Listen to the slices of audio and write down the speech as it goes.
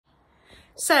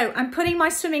So I'm putting my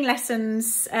swimming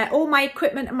lessons, all my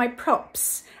equipment and my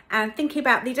props, and thinking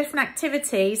about the different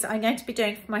activities I'm going to be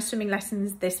doing for my swimming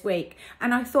lessons this week.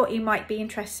 And I thought you might be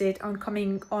interested on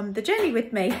coming on the journey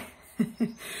with me.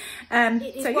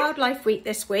 It is Wildlife Week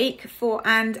this week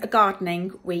and a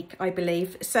gardening week, I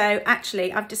believe. So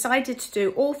actually I've decided to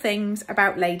do all things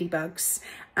about ladybugs,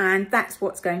 and that's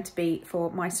what's going to be for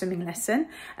my swimming lesson,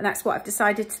 and that's what I've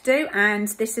decided to do. And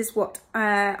this is what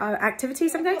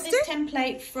activities I'm going to do. This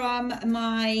template from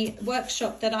my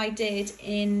workshop that I did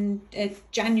in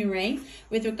January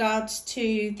with regards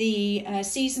to the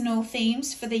seasonal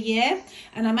themes for the year,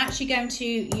 and I'm actually going to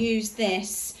use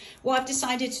this. What I've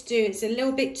decided to do is a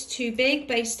little bit too big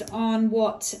based on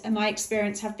what my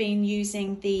experience have been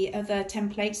using the other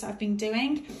templates I've been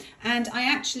doing. And I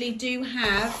actually do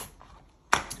have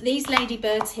these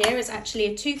ladybirds here is actually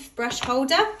a toothbrush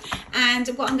holder, and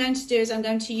what I'm going to do is I'm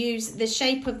going to use the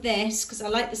shape of this because I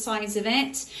like the size of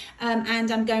it,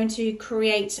 and I'm going to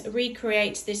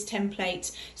recreate this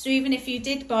template. So even if you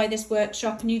did buy this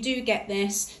workshop and you do get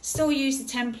this, still use the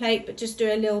template but just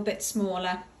do a little bit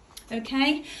smaller.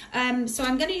 Okay, so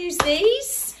I'm going to use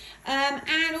these,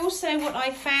 and also what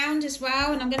I found as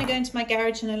well, and I'm going to go into my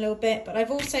garage in a little bit, but I've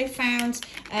also found,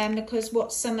 because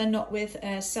what's summer not with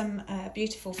some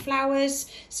beautiful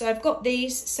flowers, so I've got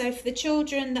these. So for the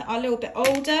children that are a little bit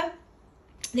older,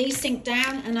 these sink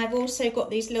down, and I've also got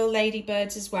these little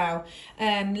ladybirds as well,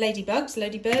 ladybirds,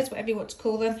 whatever you want to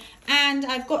call them, and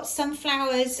I've got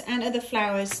sunflowers and other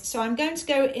flowers. So I'm going to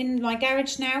go in my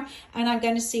garage now, and I'm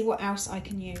going to see what else I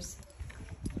can use.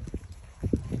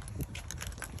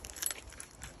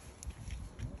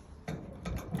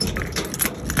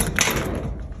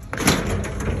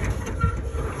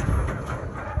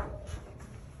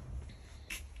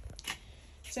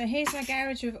 So here's my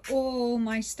garage with all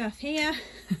my stuff here.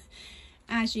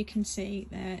 As you can see,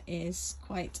 there is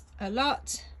quite a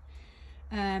lot.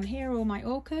 Here are all my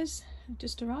orcas. I've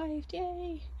just arrived,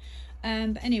 yay.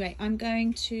 But anyway, I'm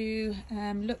going to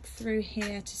look through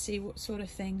here to see what sort of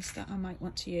things that I might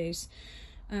want to use.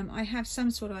 I have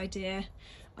some sort of idea.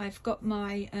 I've got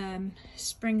my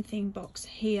spring theme box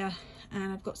here,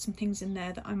 and I've got some things in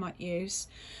there that I might use.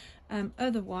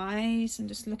 Otherwise, I'm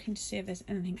just looking to see if there's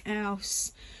anything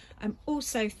else. I'm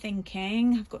also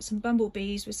thinking I've got some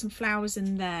bumblebees with some flowers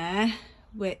in there,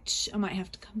 which I might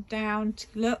have to come down to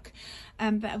look.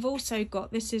 But I've also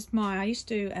got, this is I used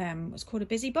to what's called a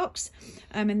busy box,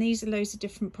 and these are loads of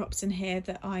different props in here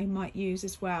that I might use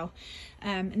as well.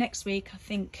 Next week, I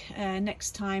think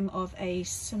next time of a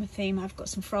summer theme, I've got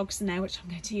some frogs in there which I'm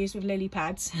going to use with lily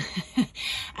pads.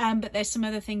 But there's some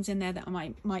other things in there that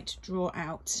I might draw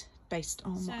out based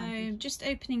on what I'm just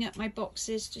opening up my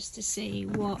boxes just to see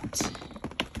what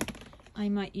I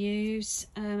might use.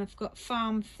 I've got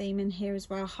farm theme in here as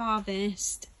well,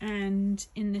 harvest, and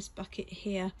in this bucket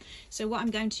here. So what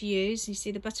I'm going to use, you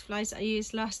see the butterflies that I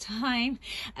used last time,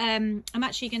 I'm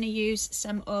actually going to use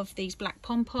some of these black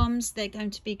pom-poms. They're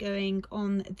going to be going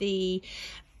on the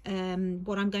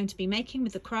what I'm going to be making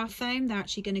with the craft foam. They're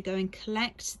actually going to go and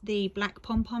collect the black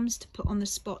pom-poms to put on the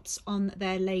spots on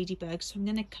their ladybugs. So I'm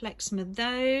going to collect some of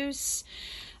those.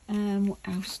 What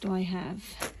else do I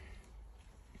have?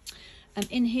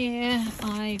 In here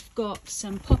I've got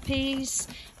some poppies,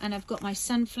 and I've got my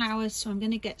sunflowers, so I'm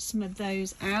going to get some of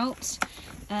those out.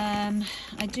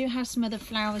 I do have some other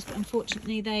flowers, but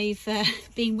unfortunately they've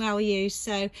been well used,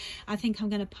 so I think I'm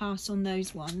going to pass on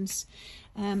those ones.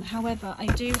 However, I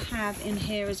do have in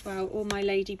here as well all my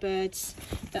ladybirds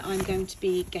that I'm going to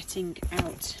be getting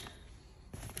out.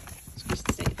 Just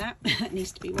to say that it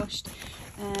needs to be washed.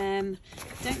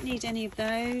 Don't need any of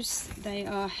those, they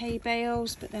are hay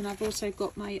bales, but then I've also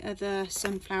got my other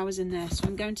sunflowers in there, so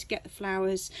I'm going to get the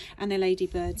flowers and the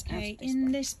ladybirds out.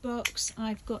 In this box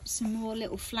I've got some more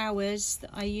little flowers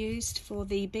that I used for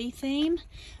the bee theme,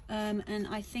 and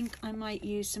I think I might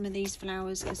use some of these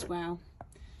flowers as well.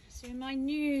 So in my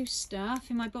new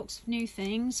stuff, in my box of new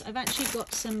things, I've actually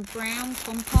got some brown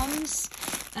pom-poms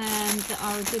that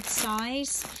are a good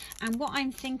size. And what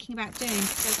I'm thinking about doing,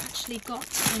 because I've actually got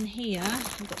in here,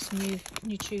 I've got some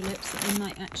new tulips that I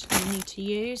might actually need to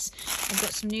use. I've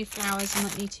got some new flowers, I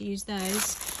might need to use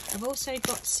those. I've also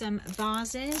got some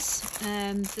vases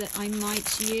that I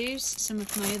might use. Some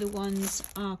of my other ones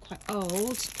are quite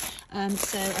old,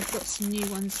 so I've got some new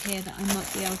ones here that I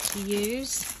might be able to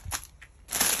use.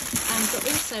 But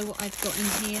also what I've got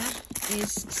in here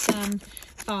is some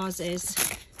vases,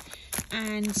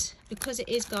 and because it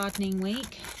is gardening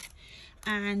week,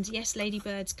 and yes,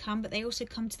 ladybirds come, but they also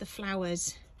come to the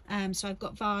flowers. So I've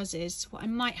got vases. What I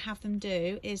might have them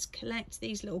do is collect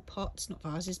these little pots, not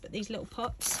vases, but these little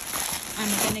pots,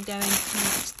 I'm going to go and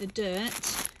collect the dirt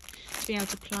to be able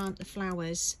to plant the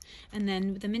flowers, and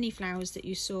then with the mini flowers that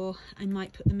you saw, I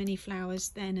might put the mini flowers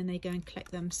then and they go and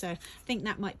collect them. So I think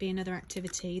that might be another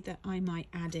activity that I might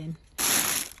add in.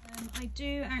 I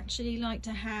do actually like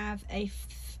to have a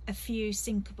few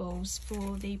sinkables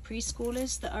for the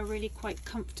preschoolers that are really quite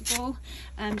comfortable.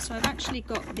 So I've actually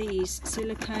got these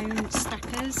silicone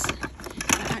stackers.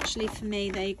 Actually, for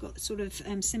me, they got sort of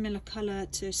similar colour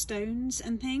to stones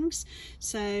and things,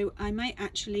 so I might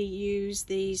actually use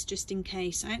these just in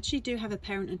case. I actually do have a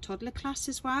parent and toddler class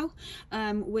as well,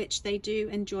 which they do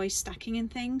enjoy stacking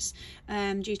and things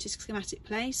due to schematic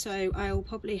play, so I'll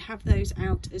probably have those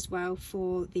out as well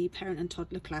for the parent and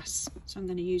toddler class, so I'm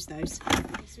going to use those.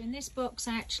 So in this box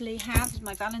I actually have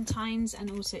my Valentine's and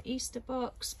also Easter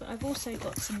box, but I've also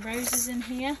got some roses in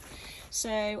here.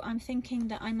 So I'm thinking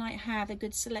that I might have a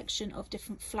good selection of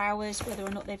different flowers, whether or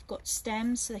not they've got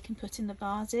stems, so they can put in the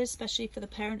vases, especially for the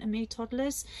parent and me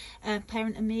toddlers,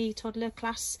 parent and me toddler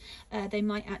class. They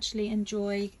might actually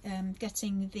enjoy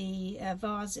getting the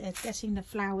getting the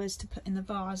flowers to put in the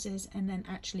vases and then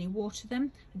actually water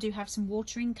them. I do have some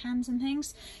watering cans and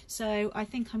things, so I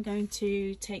think I'm going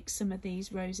to take some of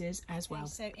these roses as well.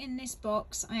 So in this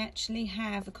box I actually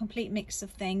have a complete mix of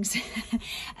things,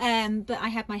 but I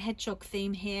have my hedgehog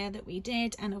theme here that we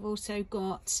did, and I've also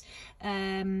got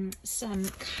some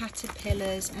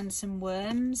caterpillars and some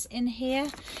worms in here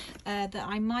that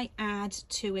I might add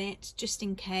to it just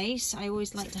in case. I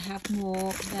always like to have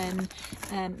more than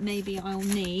maybe I'll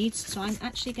need, so I'm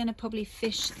actually going to probably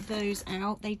fish those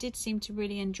out. They did seem to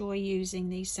really enjoy using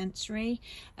these sensory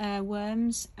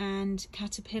worms and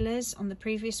caterpillars on the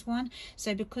previous one,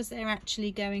 so because they're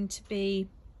actually going to be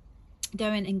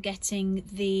going and getting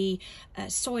the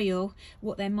soil,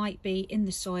 what there might be in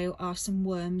the soil are some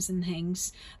worms and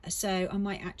things, so I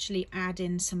might actually add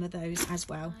in some of those as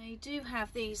well. I do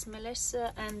have these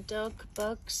Melissa and Doug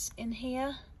bugs in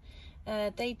here.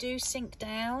 They do sink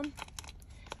down.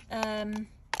 I'm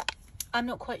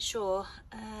not quite sure.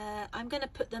 I'm going to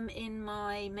put them in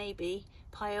my maybe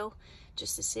pile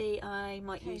just to see. I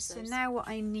might use those. So now what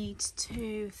I need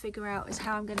to figure out is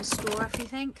how I'm going to store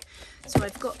everything. So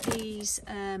I've got these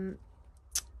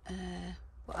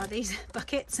what are these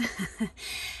buckets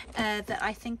that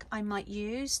I think I might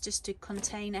use just to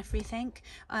contain everything.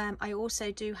 I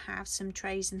also do have some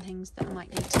trays and things that I might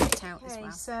need to get out as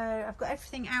well. So I've got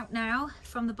everything out now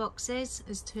from the boxes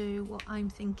as to what I'm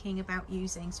thinking about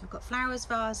using. So I've got flowers,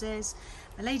 vases,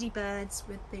 the ladybirds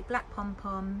with the black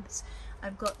pom-poms.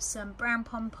 I've got some brown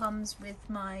pom-poms with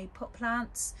my pot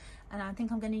plants, and I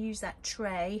think I'm going to use that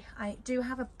tray. I do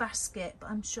have a basket,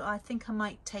 but I think I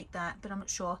might take that, but I'm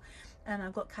not sure. And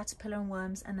I've got caterpillar and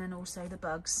worms, and then also the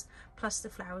bugs, plus the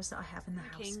flowers that I have in the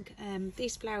house.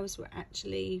 These flowers were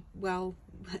actually well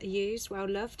used, well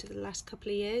loved for the last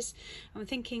couple of years. I'm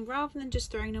thinking rather than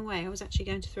just throwing them away, I was actually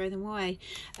going to throw them away.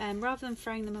 Rather than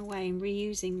throwing them away and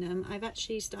reusing them, I've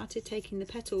actually started taking the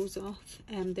petals off,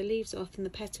 the leaves off and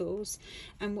the petals,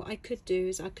 and what I could do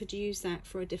is I could use that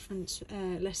for a different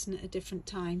lesson at a different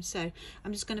time. So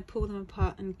I'm just going to pull them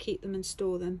apart and keep them and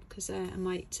store them, because I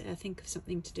might think of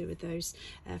something to do with those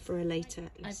for a later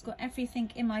lesson. I've got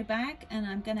everything in my bag, and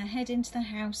I'm going to head into the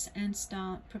house and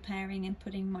start preparing and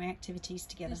putting my activities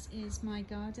together. This is my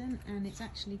garden, and it's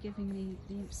actually giving me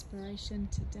the inspiration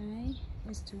today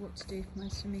as to what to do for my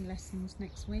swimming lessons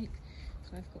next week.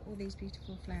 So I've got all these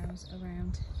beautiful flowers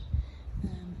around,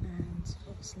 and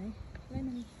obviously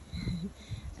lemon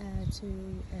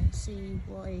to see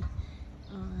why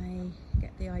I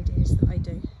get the ideas that I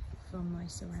do from my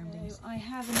surroundings. So I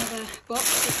have another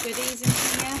box of goodies in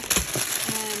here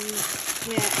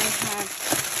where I have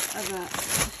other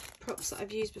props that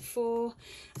I've used before.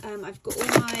 I've got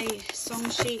all my song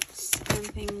sheets and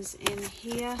things in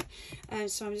here,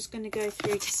 so I'm just going to go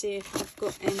through to see if I've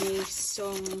got any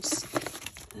songs.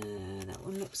 That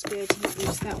one looks good, I'll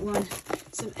use that one.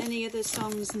 Any other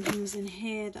songs and things in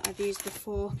here that I've used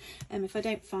before. If I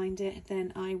don't find it,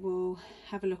 then I will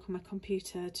have a look on my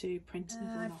computer to print them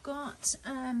off. I've got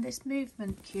this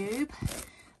movement cube,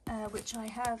 which I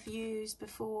have used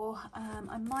before.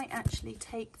 I might actually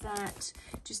take that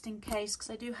just in case, because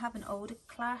I do have an older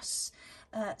class,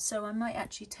 so I might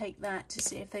actually take that to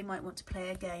see if they might want to play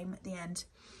a game at the end.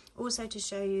 Also to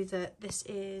show you that this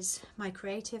is my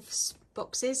creative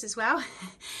boxes as well.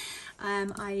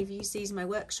 I've used these in my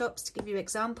workshops to give you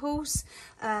examples,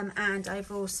 and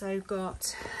I've also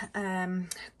got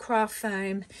craft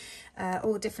foam,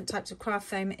 all different types of craft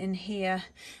foam in here,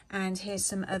 and here's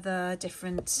some other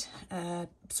different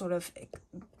sort of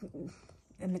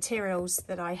the materials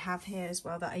that I have here as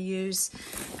well that I use.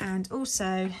 And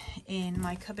also in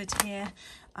my cupboard here,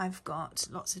 I've got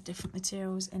lots of different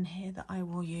materials in here that I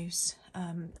will use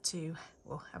to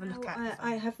have a look at.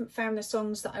 I haven't found the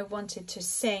songs that I wanted to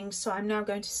sing, so I'm now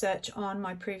going to search on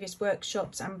my previous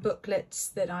workshops and booklets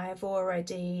that I have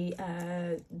already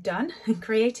done and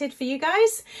created for you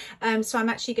guys. So I'm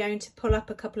actually going to pull up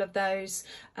a couple of those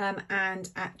and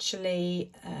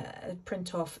actually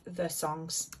print off the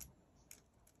songs.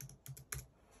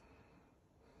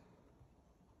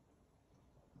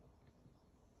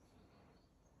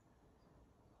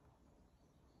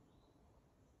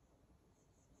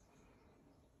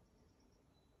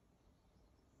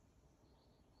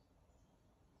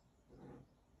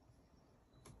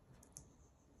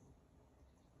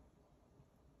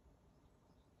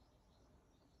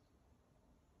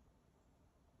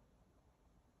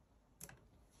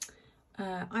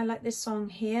 I like this song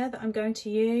here that I'm going to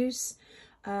use,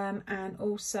 and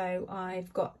also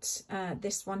I've got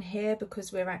this one here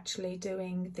because we're actually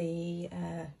doing the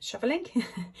shoveling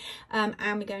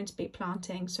and we're going to be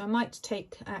planting, so I might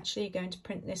actually going to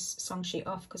print this song sheet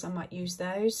off because I might use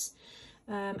those,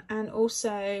 and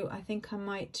also I think I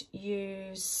might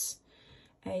use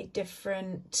a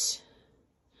different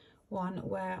one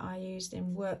where I used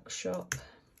in workshop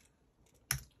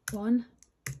 1.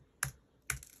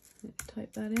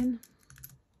 Type that in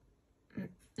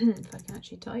if I can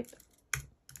actually type.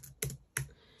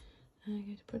 Go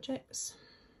to projects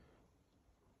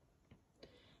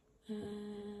and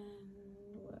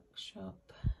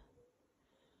workshop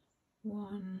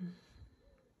 1.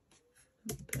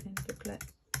 Put in booklet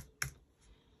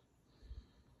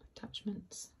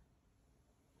attachments.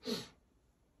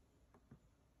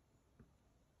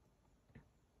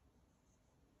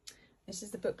 This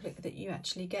is the booklet that you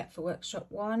actually get for workshop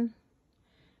 1,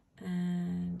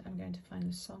 and I'm going to find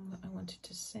the song that I wanted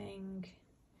to sing.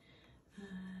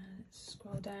 Let's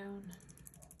scroll down.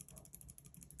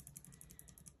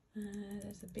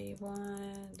 There's the bee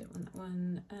one, don't want that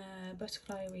one.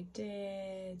 Butterfly we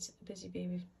did, busy bee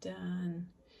we've done.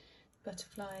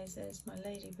 Butterflies, there's my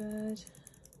ladybird.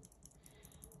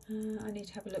 I need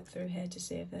to have a look through here to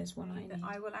see if there's one I need.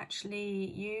 I will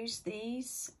actually use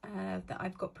these that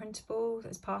I've got printable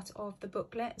as part of the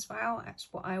booklet as well. That's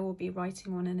what I will be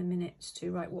writing on in a minute,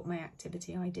 to write what my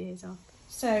activity ideas are.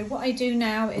 So what I do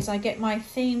now is I get my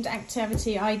themed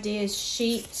activity ideas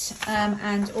sheet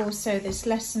and also this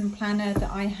lesson planner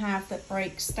that I have that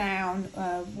breaks down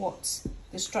what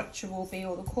the structure will be,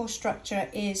 or the course structure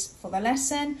is for the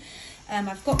lesson.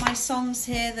 I've got my songs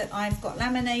here that I've got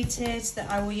laminated that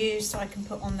I will use, so I can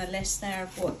put on the list there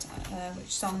of which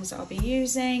songs I'll be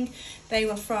using. This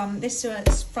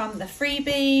was from the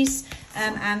freebies,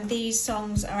 and these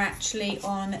songs are actually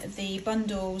on the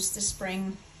bundles, the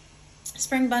spring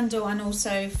bundle, and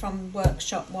also from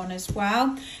workshop 1 as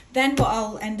well. Then what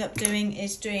I'll end up doing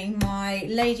is doing my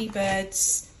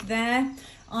ladybirds there.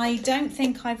 I don't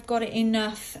think I've got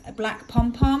enough black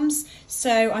pom-poms,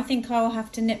 so I think I'll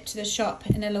have to nip to the shop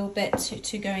in a little bit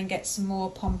to go and get some more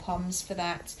pom-poms for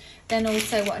that. Then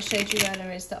also what I showed you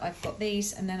earlier is that I've got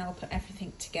these, and then I'll put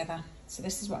everything together. So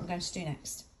this is what I'm going to do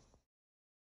next.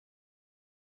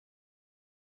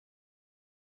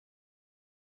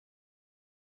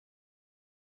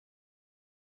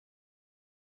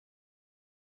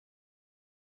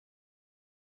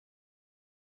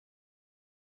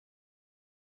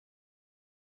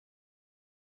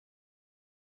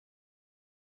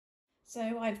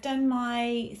 So I've done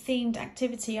my themed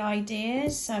activity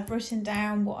ideas. I've written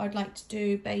down what I'd like to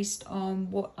do based on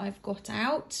what I've got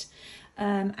out,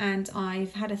 and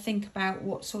I've had a think about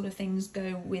what sort of things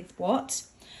go with what.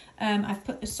 I've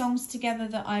put the songs together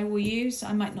that I will use.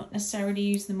 I might not necessarily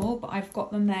use them all, but I've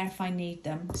got them there if I need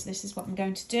them. So this is what I'm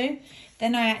going to do.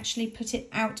 Then I actually put it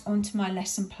out onto my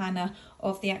lesson planner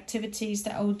of the activities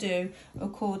that I'll do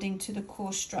according to the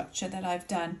course structure that I've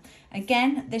done.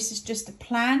 Again, this is just a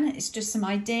plan. It's just some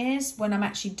ideas. When I'm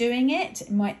actually doing it,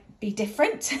 it might be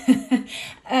different.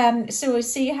 So we'll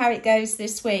see how it goes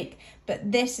this week.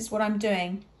 But this is what I'm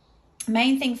doing.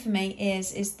 Main thing for me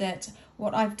is that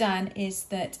what I've done is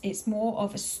that it's more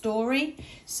of a story.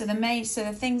 So the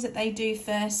things that they do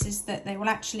first is that they will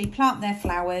actually plant their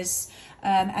flowers,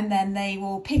 and then they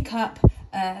will pick up.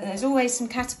 There's always some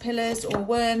caterpillars or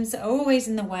worms that are always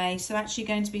in the way. So actually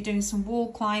going to be doing some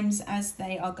wall climbs as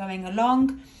they are going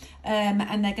along.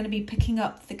 And they're going to be picking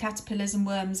up the caterpillars and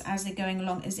worms as they're going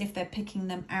along, as if they're picking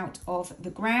them out of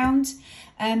the ground.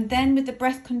 Then with the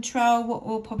breath control, what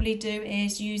we'll probably do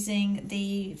is using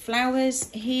the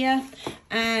flowers here,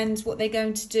 and what they're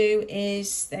going to do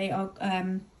is they are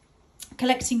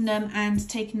collecting them and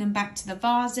taking them back to the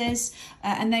vases,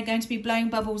 and they're going to be blowing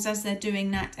bubbles as they're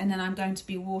doing that, and then I'm going to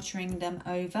be watering them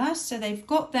over. So they've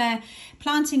got their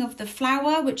planting of the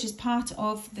flower, which is part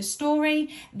of the story.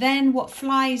 Then what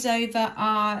flies over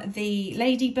are the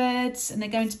ladybirds, and they're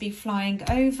going to be flying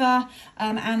over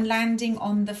and landing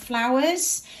on the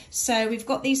flowers. So we've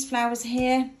got these flowers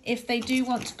here. If they do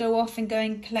want to go off and go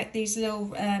and collect these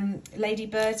little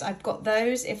ladybirds, I've got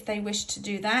those if they wish to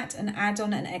do that and add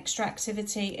on an extra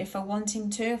activity if I'm wanting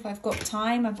to. If I've got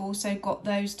time, I've also got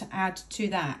those to add to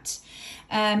that.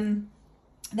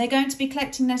 They're going to be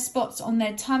collecting their spots on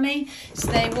their tummy,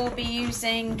 so they will be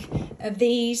using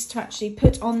these to actually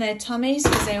put on their tummies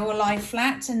because they all lie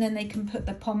flat, and then they can put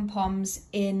the pom-poms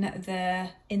in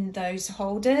those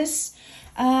holders.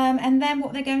 And then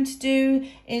what they're going to do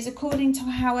is, according to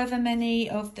however many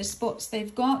of the spots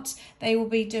they've got, they will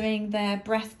be doing their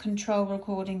breath control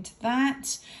according to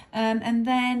that. And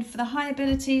then for the high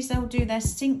abilities, they'll do their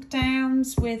sink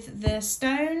downs with the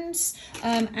stones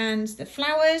and the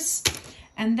flowers.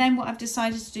 And then what I've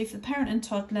decided to do for the parent and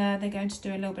toddler, they're going to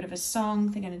do a little bit of a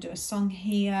song. They're going to do a song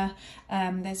here.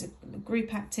 There's a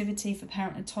group activity for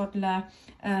parent and toddler.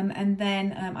 And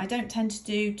then I don't tend to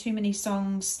do too many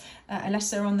songs unless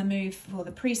they're on the move for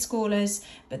the preschoolers.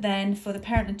 But then for the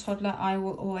parent and toddler, I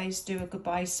will always do a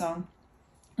goodbye song.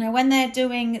 Now, when they're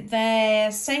doing their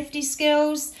safety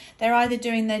skills, they're either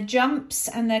doing their jumps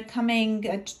and they're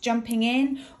jumping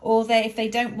in, or if they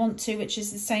don't want to, which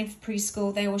is the same for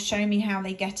preschool, they will show me how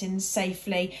they get in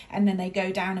safely, and then they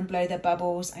go down and blow their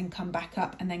bubbles and come back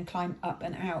up and then climb up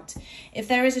and out. If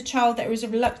there is a child that is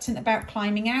reluctant about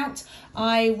climbing out,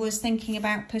 I was thinking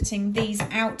about putting these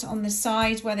out on the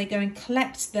side where they go and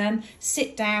collect them,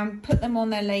 sit down, put them on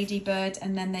their ladybird,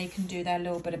 and then they can do their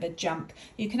little bit of a jump.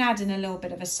 You can add in a little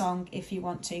bit of a song if you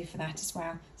want to for that as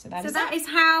well. So that's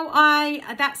how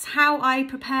I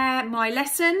prepare my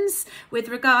lessons with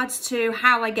regards to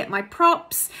how I get my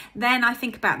props. Then I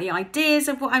think about the ideas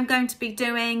of what I'm going to be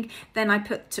doing. Then I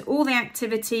put to all the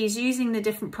activities using the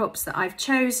different props that I've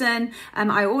chosen.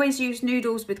 I always use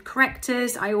noodles with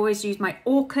correctors. I always use my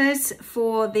orcas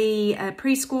for the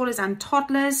preschoolers and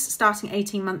toddlers starting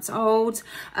 18 months old.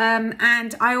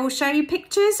 And I will show you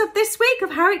pictures of this week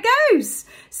of how it goes.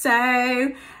 So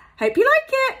hope you like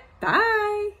it.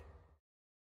 Bye.